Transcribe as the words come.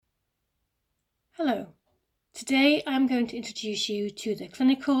Hello. Today I am going to introduce you to the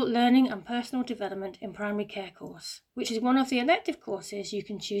Clinical Learning and Personal Development in Primary Care course, which is one of the elective courses you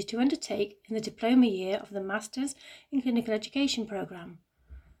can choose to undertake in the diploma year of the Masters in Clinical Education programme.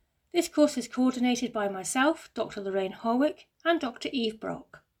 This course is coordinated by myself, Dr. Lorraine Horwick, and Dr. Eve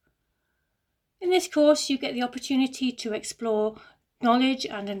Brock. In this course you get the opportunity to explore knowledge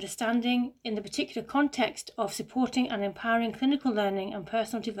and understanding in the particular context of supporting and empowering clinical learning and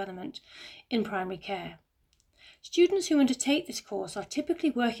personal development in primary care. Students who undertake this course are typically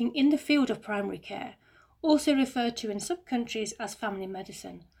working in the field of primary care, also referred to in some countries as family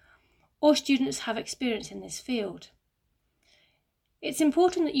medicine, or students have experience in this field. It's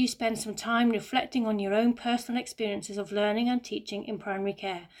important that you spend some time reflecting on your own personal experiences of learning and teaching in primary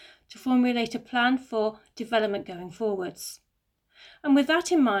care to formulate a plan for development going forwards. And with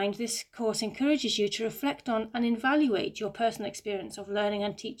that in mind, this course encourages you to reflect on and evaluate your personal experience of learning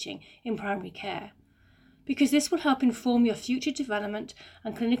and teaching in primary care, because this will help inform your future development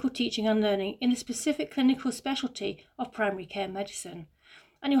and clinical teaching and learning in the specific clinical specialty of primary care medicine,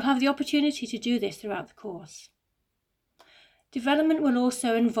 and you'll have the opportunity to do this throughout the course. Development will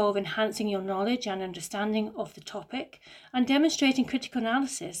also involve enhancing your knowledge and understanding of the topic and demonstrating critical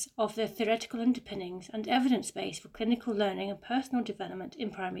analysis of the theoretical underpinnings and evidence base for clinical learning and personal development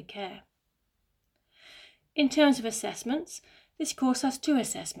in primary care. In terms of assessments, this course has 2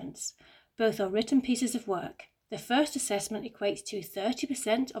 assessments. Both are written pieces of work. The first assessment equates to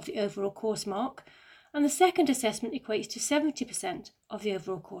 30% of the overall course mark, and the second assessment equates to 70% of the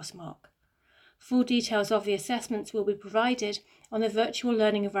overall course mark. Full details of the assessments will be provided on the Virtual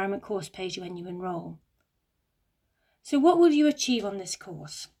Learning Environment course page when you enrol. So what will you achieve on this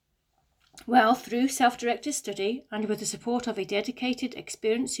course? Well, through self-directed study and with the support of a dedicated,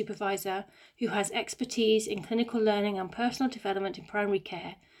 experienced supervisor who has expertise in clinical learning and personal development in primary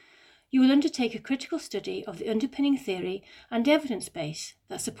care, you will undertake a critical study of the underpinning theory and evidence base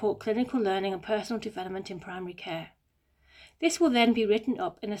that support clinical learning and personal development in primary care. This will then be written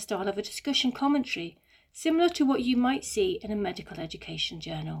up in the style of a discussion commentary, similar to what you might see in a medical education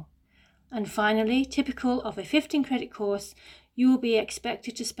journal. And finally, typical of a 15-credit course, you will be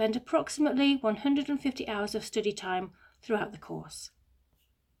expected to spend approximately 150 hours of study time throughout the course.